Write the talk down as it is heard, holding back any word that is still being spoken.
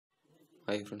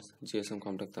Hi friends, GSM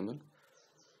Comtech Tamil.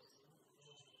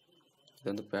 இது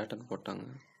வந்து pattern போட்டாங்க,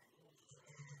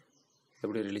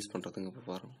 எப்படி ரிலீஸ் பண்ணுறதுங்க இப்போ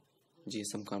பாருங்கள்.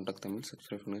 GSM Comtech Tamil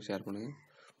சப்ஸ்கிரைப் பண்ணுங்கள், ஷேர் பண்ணுங்கள்.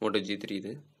 Moto G3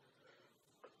 இது.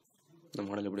 இந்த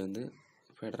மாடல் எப்படி வந்து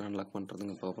பேட்டர்ன் அன்லாக்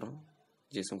பண்ணுறதுங்க பார்க்குறோம்.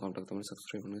 GSM Comtech Tamil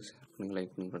சப்ஸ்கிரைப் பண்ணுங்கள், ஷேர் பண்ணுங்கள்,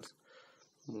 லைக் பண்ணுங்கள் ஃப்ரெண்ட்ஸ்.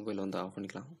 மொபைல் வந்து ஆஃப்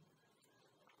பண்ணிக்கலாம்.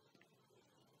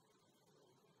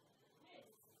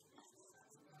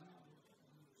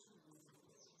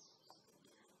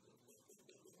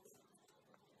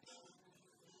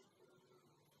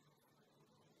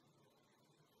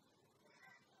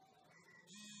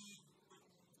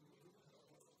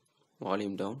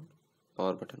 வால்யூம் டவுன்,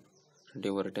 பவர் பட்டன்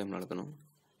ரெண்டையும் ஒரு டைம் அழுத்தணும்.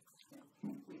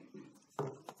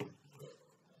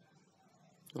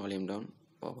 வால்யூம் டவுன்,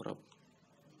 பவர் அப்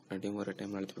ரெண்டையும் ஒரு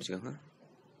டைம் அழுத்தி பிடிச்சிக்கோங்க.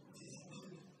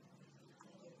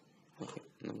 ஓகே,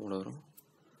 இந்த மூணு வரும்.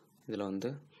 இதில்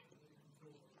வந்து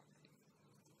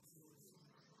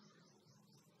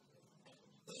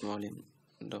வால்யூம்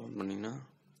டவுன் பண்ணிங்கன்னா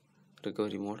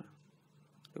ரிகவரி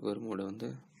மோடை வந்து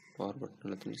பவர் பட்டன்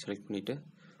அழுத்தி செலக்ட் பண்ணிவிட்டு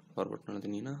பவர் பட்டன்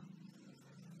அழுத்தினீங்கன்னா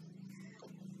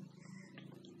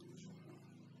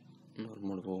இன்னொரு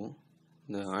மோடு போகும்.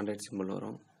 இந்த ஆண்ட்ராய்ட் சிம்பிள்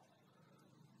வரும்.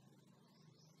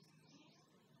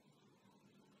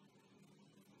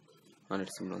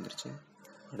 ஆண்ட்ராய்ட் சிம்பிள் வந்துருச்சு.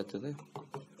 அடுத்தது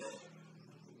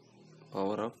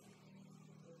power of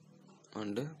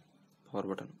and power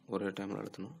button ஒரே டைமில்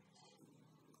அழுத்தணும்.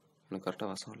 எனக்கு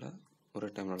கரெக்டாக வாசம் இல்லை, ஒரே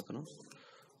டைமில் அழுத்தணும்.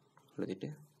 அழுத்திட்டு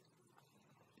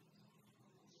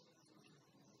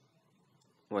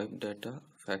வைப் டேட்டா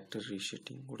ஃபேக்டரி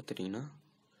ரீசெட்டிங் கொடுத்துட்டிங்கன்னா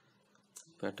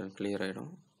பேட்டர்ன் கிளியர்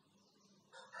ஆகிடும்.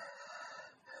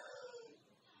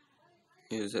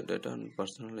 User data and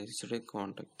personalised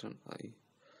contact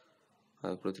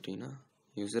அதை கொடுத்துட்டிங்கன்னா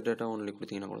யூசர் டேட்டா ஒன்லி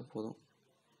கொடுத்தீங்கன்னா கூட போதும்.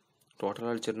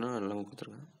 டோட்டலாக அழிச்சிருந்தா எல்லாமே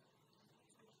கொடுத்துருங்க.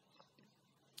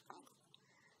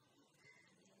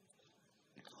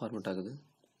 ஃபார்மேட் ஆகுது.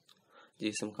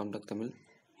 GSM Comtech Tamil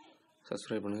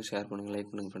சப்ஸ்கிரைப் பண்ணுங்கள், ஷேர் பண்ணுங்கள்,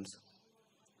 லைக் பண்ணுங்கள் ஃப்ரெண்ட்ஸ்.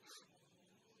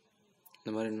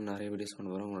 இந்த மாதிரி இன்னும் நிறைய வீடியோஸ் பண்ண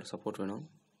போகிறோம். உங்களோட சப்போர்ட் வேணும்.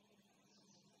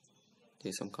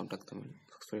 GSM Comtech Tamil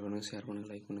சப்ஸ்கிரைப் பண்ணுங்கள், ஷேர் பண்ணுங்கள்,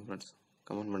 லைக் பண்ணுங்கள் ஃப்ரெண்ட்ஸ்.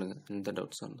 கமெண்ட் பண்ணுங்கள் எந்த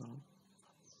டவுட்ஸாக இருந்தாலும்.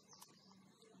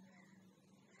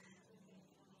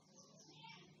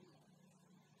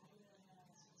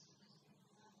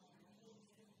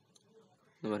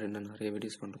 இந்த மாதிரி இன்னும் நிறைய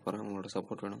வீடியோஸ் பண்ணிட்டு போகிறேன். உங்களோட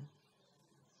சப்போர்ட் வேணும்.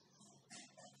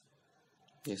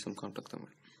 GSM Comtech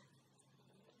Tamil.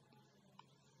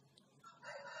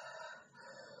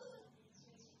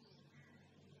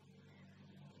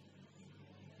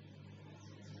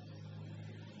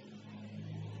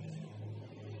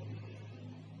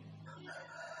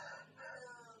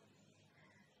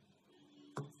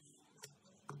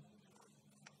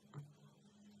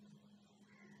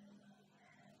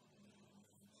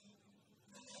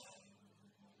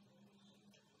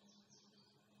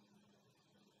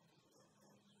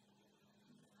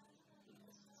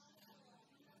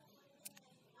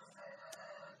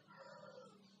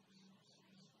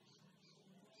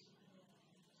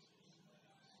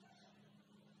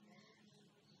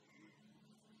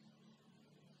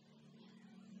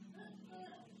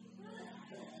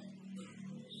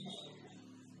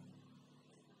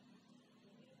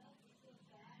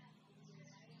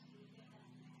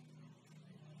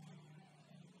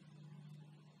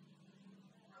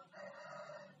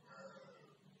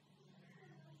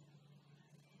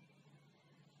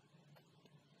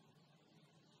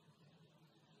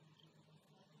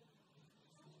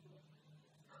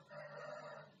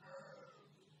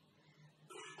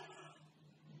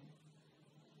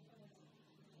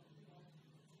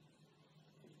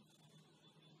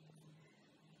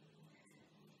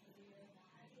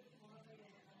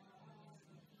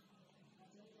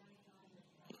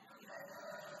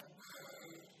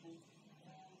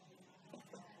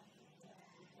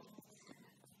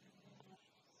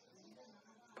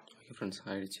 ஃப்ரெண்ட்ஸ்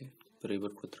ஆகிடுச்சு. இப்போ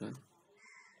ரீபோட் கொடுத்துருவேன்.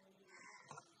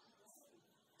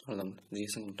 அவ்வளோதான்.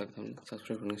 GSM Comtech Tamil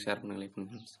சப்ஸ்கிரைப் பண்ணுங்கள், ஷேர் பண்ணுங்கள், லைக்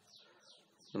பண்ணுங்கள் ஃப்ரெண்ட்ஸ்.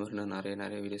 இந்த மாதிரி நான்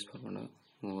நிறைய வீடியோஸ் பண்ண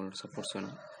உங்களோட சப்போர்ட்ஸ்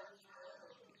வேணும்.